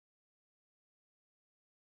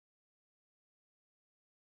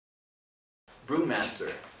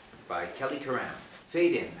Brewmaster by Karam.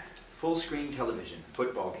 Fade in. Full screen television.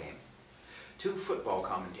 Football game. Two football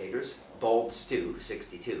commentators, Bald Stu,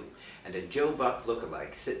 62, and a Joe Buck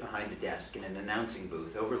lookalike sit behind a desk in an announcing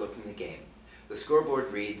booth overlooking the game. The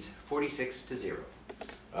scoreboard reads 46-0.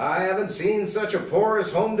 I haven't seen such a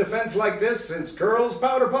porous home defense like this since girls'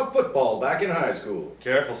 powder puff football back in high school.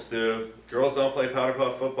 Careful, Stu. Girls don't play powder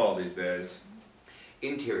puff football these days.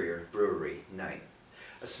 Interior, brewery, night.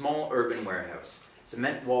 A small urban warehouse.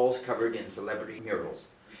 Cement walls covered in celebrity murals.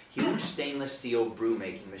 Huge stainless steel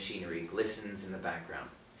brew-making machinery glistens in the background.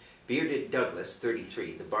 Bearded Douglas,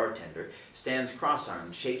 33, the bartender, stands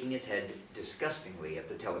cross-armed, shaking his head disgustingly at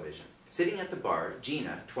the television. Sitting at the bar,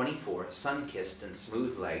 Gina, 24, sun-kissed and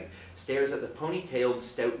smooth-legged, stares at the ponytailed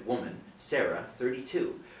stout woman, Sara,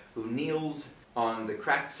 32, who kneels on the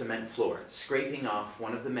cracked cement floor, scraping off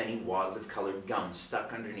one of the many wads of colored gum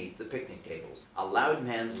stuck underneath the picnic tables. A loud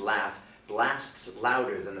man's laugh blasts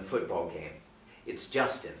louder than the football game. It's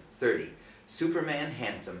Justin, 30, Superman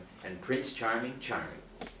handsome and Prince Charming charming.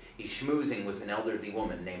 He's schmoozing with an elderly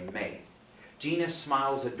woman named May. Gina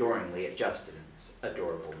smiles adoringly at Justin's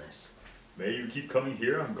adorableness. May you keep coming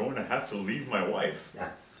here, I'm going to have to leave my wife.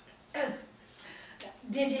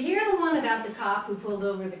 Did you hear the one about the cop who pulled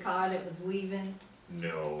over the car that was weaving?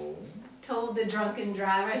 No. Told the drunken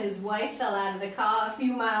driver his wife fell out of the car a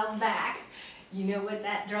few miles back. You know what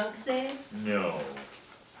that drunk said? No.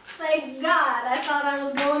 Thank God, I thought I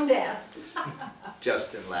was going deaf.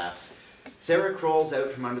 Justin laughs. Sara crawls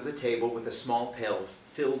out from under the table with a small pail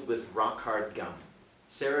filled with rock-hard gum.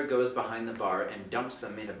 Sara goes behind the bar and dumps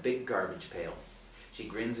them in a big garbage pail. She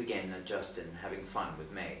grins again at Justin, having fun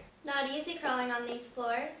with May. Not easy crawling on these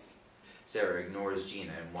floors. Sara ignores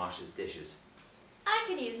Gina and washes dishes. I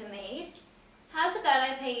could use a maid. How's about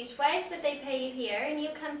I pay you twice what they pay you here, and you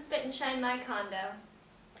come spit and shine my condo?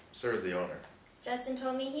 Sara's the owner. Justin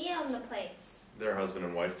told me he owned the place. They're a husband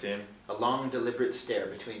and wife team. A long, deliberate stare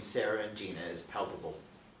between Sara and Gina is palpable.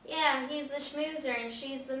 Yeah, he's the schmoozer and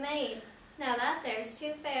she's the maid. Now that there's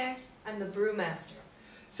too fair. I'm the brewmaster.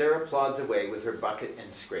 Sara plods away with her bucket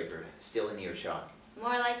and scraper, still in earshot.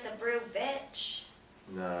 More like the brew bitch.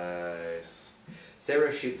 Nice.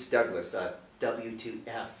 Sara shoots Douglas a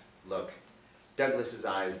W2F look. Douglas's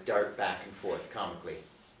eyes dart back and forth comically.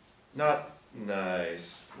 Not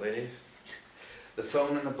nice, lady. The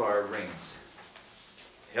phone in the bar rings.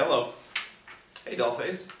 Hello. Hey,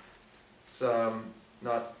 dollface. It's,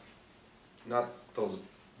 not those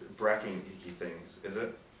bracking icky things, is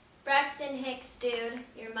it? Braxton Hicks, dude.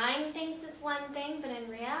 Your mind thinks it's one thing, but in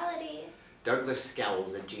reality... Douglas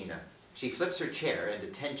scowls at Gina. She flips her chair and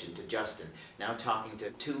attention to Justin, now talking to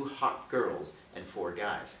two hot girls and 4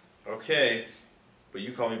 guys. Okay, but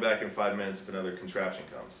you call me back in 5 minutes if another contraption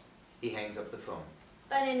comes. He hangs up the phone.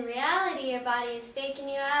 But in reality, your body is faking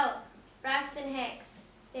you out. Braxton Hicks.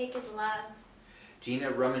 Fake is love. Gina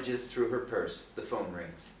rummages through her purse. The phone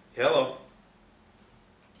rings. Hello.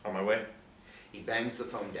 On my way. He bangs the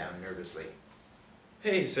phone down nervously.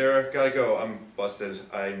 Hey, Sara, gotta go. I'm busted.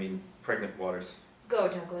 I mean, pregnant waters. Go,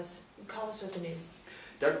 Douglas. Call us with the news.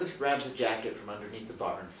 Douglas grabs a jacket from underneath the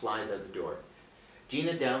bar and flies out the door.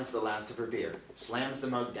 Gina downs the last of her beer, slams the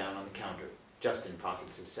mug down on the counter. Justin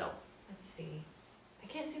pockets his cell. Let's see. I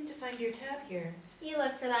can't seem to find your tab here. You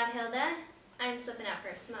look for that, Hilda. I'm slipping out for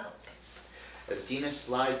a smoke. As Gina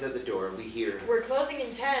slides out the door, we hear... We're closing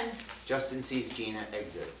in 10. Justin sees Gina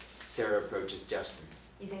exit. Sara approaches Justin.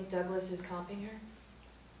 You think Douglas is comping her?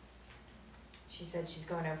 She said she's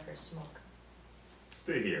going out for a smoke.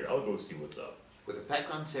 Stay here, I'll go see what's up. With a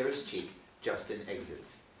peck on Sara's cheek, Justin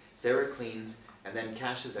exits. Sara cleans and then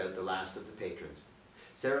cashes out the last of the patrons.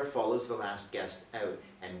 Sara follows the last guest out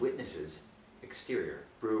and witnesses exterior,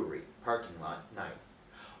 brewery, parking lot, night.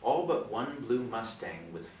 All but one blue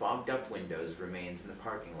Mustang with fogged-up windows remains in the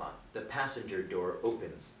parking lot. The passenger door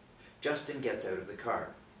opens. Justin gets out of the car.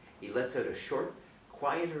 He lets out a short,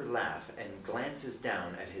 quieter laugh and glances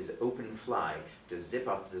down at his open fly to zip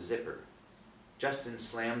up the zipper. Justin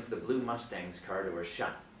slams the blue Mustang's car door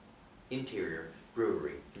shut. Interior,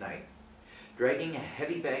 brewery, night. Dragging a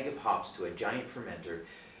heavy bag of hops to a giant fermenter,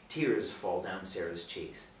 tears fall down Sara's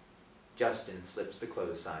cheeks. Justin flips the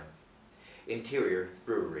close sign. Interior,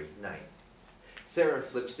 brewery, night. Sara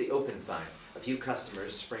flips the open sign. A few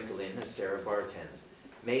customers sprinkle in as Sara bartends.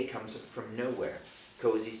 May comes from nowhere,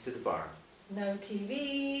 cozies to the bar. No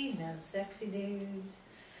TV, no sexy dudes.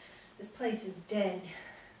 This place is dead.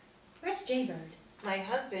 Where's Jaybird? My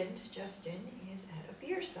husband, Justin, is at a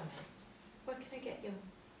beer summit. What can I get you?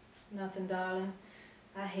 Nothing, darling.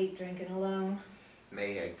 I hate drinking alone.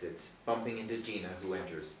 May exits, bumping into Gina, who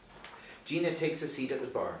enters. Gina takes a seat at the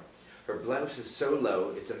bar. Her blouse is so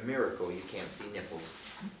low, it's a miracle you can't see nipples.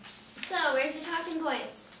 So, where's your talking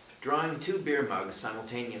points? Drawing 2 beer mugs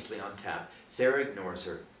simultaneously on tap, Sara ignores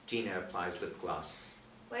her. Gina applies lip gloss.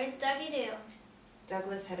 Where's Dougie-Doo?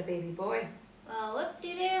 Douglas had a baby boy. Well,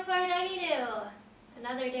 whoop-de-doo for Dougie-Doo.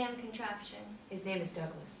 Another damn contraption. His name is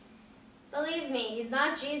Douglas. Believe me, he's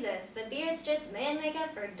not Jesus. The beard's just man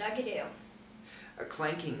makeup for Dougie-Doo. A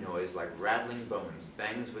clanking noise like rattling bones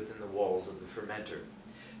bangs within the walls of the fermenter.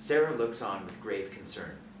 Sara looks on with grave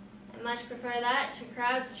concern. I much prefer that to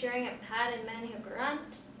crowds cheering at padded men who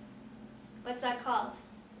grunt. What's that called?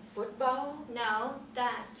 Football? No,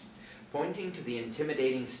 that. Pointing to the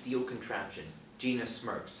intimidating steel contraption, Gina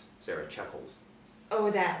smirks. Sara chuckles. Oh,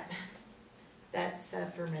 that. That's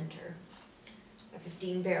a fermenter. A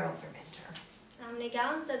 15-barrel fermenter. How many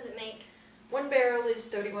gallons does it make? 1 barrel is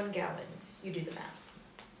 31 gallons. You do the math.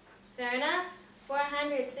 Fair enough.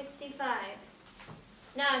 465.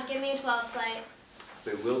 Now, give me a 12 plate.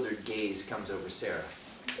 Bewildered gaze comes over Sara.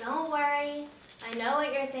 Don't worry. I know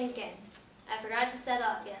what you're thinking. I forgot to set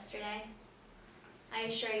up yesterday. I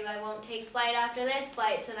assure you I won't take flight after this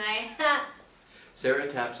flight tonight. Sara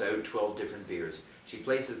taps out 12 different beers. She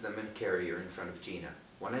places them in a carrier in front of Gina.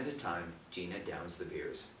 One at a time, Gina downs the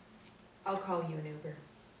beers. I'll call you an Uber.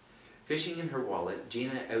 Fishing in her wallet,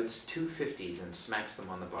 Gina outs 2 50s and smacks them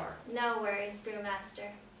on the bar. No worries, Brewmaster.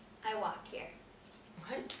 I walk here.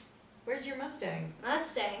 What? Where's your Mustang?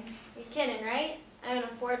 Mustang? You're kidding, right? I own a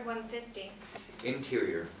Ford 150.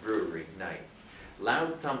 Interior, brewery, night.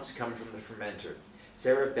 Loud thumps come from the fermenter.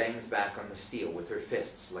 Sara bangs back on the steel with her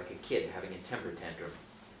fists like a kid having a temper tantrum.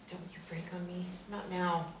 Don't you break on me. Not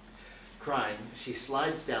now. Crying, she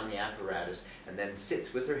slides down the apparatus and then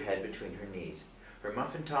sits with her head between her knees. Her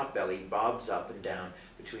muffin-top belly bobs up and down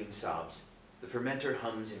between sobs. The fermenter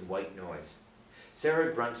hums in white noise.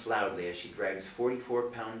 Sara grunts loudly as she drags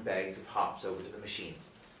 44-pound bags of hops over to the machines.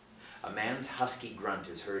 A man's husky grunt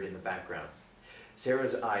is heard in the background.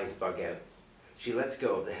 Sara's eyes bug out. She lets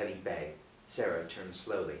go of the heavy bag. Sara turns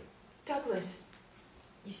slowly. Douglas,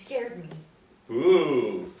 you scared me.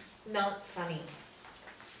 Ooh. Not funny.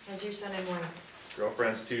 How's your son and wife?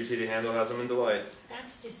 Girlfriend's too titty handle has him in delight.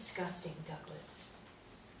 That's disgusting, Douglas.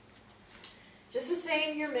 Just the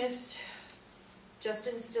same, you're missed.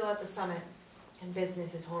 Justin's still at the summit, and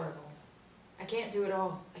business is horrible. I can't do it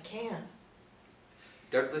all. I can't.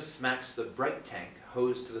 Douglas smacks the bright tank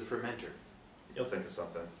hosed to the fermenter. You'll think of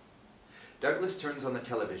something. Douglas turns on the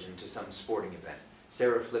television to some sporting event.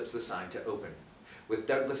 Sara flips the sign to open. With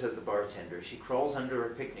Douglas as the bartender, she crawls under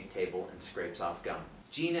her picnic table and scrapes off gum.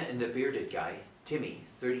 Gina and a bearded guy, Timmy,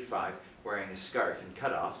 35, wearing a scarf and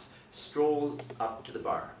cutoffs, stroll up to the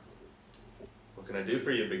bar. What can I do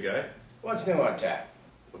for you, big guy? What's new on tap?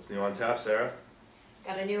 What's new on tap, Sara?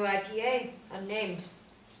 Got a new IPA, unnamed.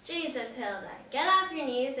 Jesus, Hilda, get off your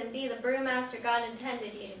knees and be the brewmaster God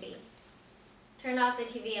intended you to be. Turn off the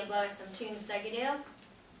TV and blow us some tunes, Dougie-Doo.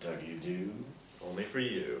 Dougie-Doo. Only for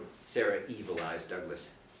you. Sara evil-eyes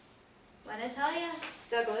Douglas. What'd I tell ya?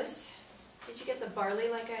 Douglas, did you get the barley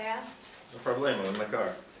like I asked? No problemo in my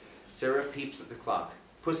car. Sara peeps at the clock,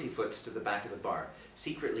 pussyfoots to the back of the bar,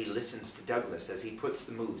 secretly listens to Douglas as he puts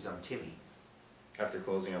the moves on Timmy. After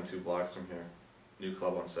closing, I'm 2 blocks from here. New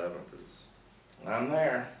club on 7th is... I'm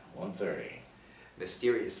there. 1:30.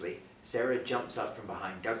 Mysteriously, Sara jumps up from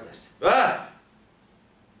behind Douglas. Ah!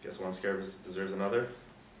 Guess one scared deserves another.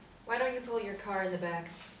 Why don't you pull your car in the back?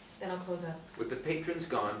 Then I'll close up. With the patrons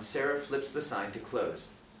gone, Sara flips the sign to close.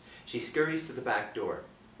 She scurries to the back door,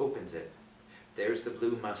 opens it. There's the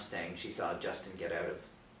blue Mustang she saw Justin get out of.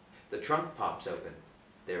 The trunk pops open.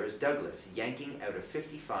 There is Douglas yanking out a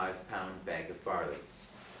 55-pound bag of barley.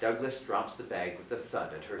 Douglas drops the bag with a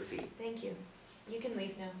thud at her feet. Thank you. You can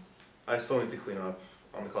leave now. I still need to clean up.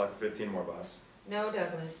 On the clock for 15 more, boss. No,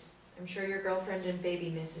 Douglas. I'm sure your girlfriend and baby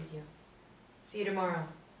misses you. See you tomorrow.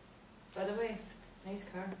 By the way, nice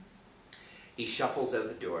car. He shuffles out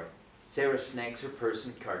the door. Sara snags her purse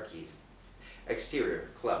and car keys. Exterior,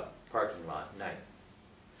 club, parking lot, night.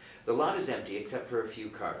 The lot is empty except for a few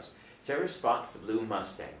cars. Sara spots the blue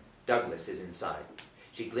Mustang. Douglas is inside.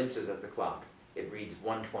 She glimpses at the clock. It reads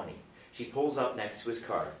 1:20. She pulls up next to his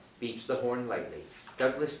car, beeps the horn lightly.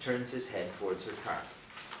 Douglas turns his head towards her car.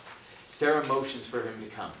 Sara motions for him to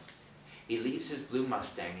come. He leaves his blue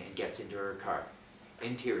Mustang and gets into her car.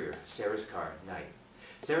 Interior, Sara's car, night.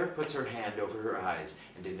 Sara puts her hand over her eyes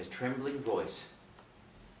and in a trembling voice,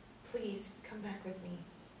 Please, come back with me.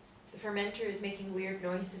 The fermenter is making weird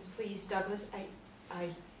noises. Please, Douglas, I...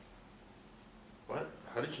 What?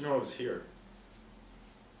 How did you know I was here?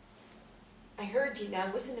 I heard you. Now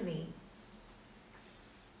listen to me.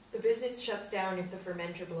 The business shuts down if the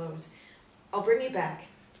fermenter blows. I'll bring you back.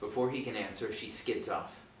 Before he can answer, she skids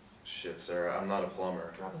off. Shit, Sarah, I'm not a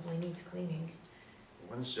plumber. Probably needs cleaning.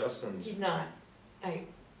 When's Justin? He's not. I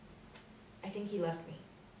think he left me.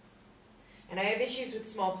 And I have issues with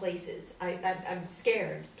small places. I'm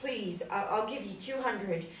scared. Please, I'll give you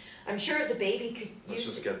 200. I'm sure the baby could Let's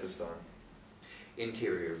use just get this done.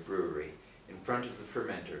 Interior brewery. In front of the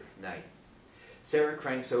fermenter. Night. Sara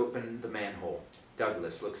cranks open the manhole.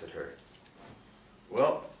 Douglas looks at her.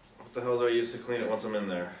 Well, what the hell do I use to clean it once I'm in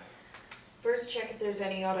there? First, check if there's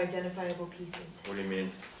any odd identifiable pieces. What do you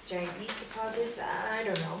mean? Giant yeast deposits? I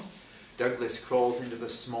don't know. Douglas crawls into the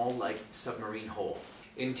small, light submarine hole.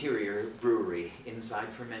 Interior brewery. Inside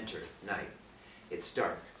fermenter. Night. It's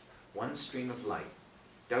dark. One stream of light.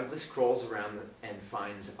 Douglas crawls around and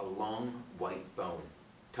finds a long, white bone.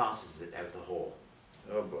 Tosses it out the hole.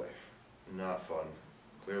 Oh boy. Not fun.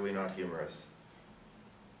 Clearly not humorous.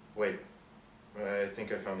 Wait. I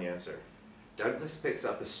think I found the answer. Douglas picks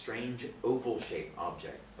up a strange, oval-shaped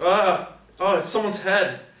object. Ah! Oh, it's someone's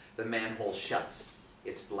head! The manhole shuts.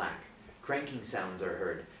 It's black. Cranking sounds are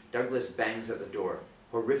heard. Douglas bangs at the door.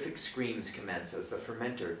 Horrific screams commence as the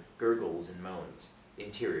fermenter gurgles and moans.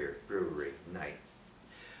 Interior brewery. Night.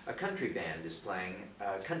 A country band is playing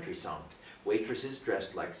a country song. Waitresses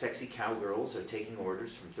dressed like sexy cowgirls are taking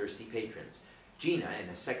orders from thirsty patrons. Gina in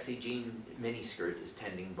a sexy jean miniskirt is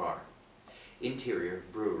tending bar. Interior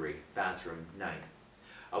brewery. Bathroom. Night.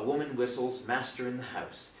 A woman whistles "Master in the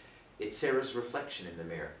House." It's Sarah's reflection in the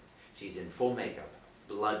mirror. She's in full makeup,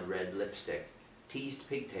 blood-red lipstick, teased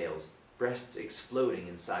pigtails, breasts exploding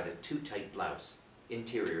inside a too-tight blouse.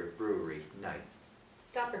 Interior brewery. Night.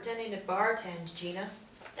 Stop pretending to bartend, Gina.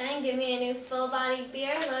 Then give me a new full-bodied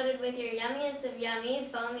beer loaded with your yummiest of yummy,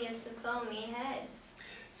 foamiest of foamy head.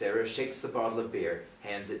 Sara shakes the bottle of beer,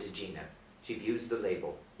 hands it to Gina. She views the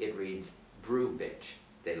label. It reads, "Brew Bitch."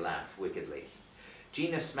 They laugh wickedly.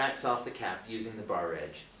 Gina smacks off the cap using the bar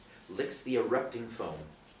edge, licks the erupting foam.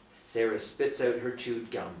 Sara spits out her chewed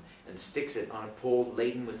gum and sticks it on a pole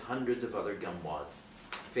laden with hundreds of other gum wads.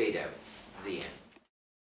 Fade out. The end.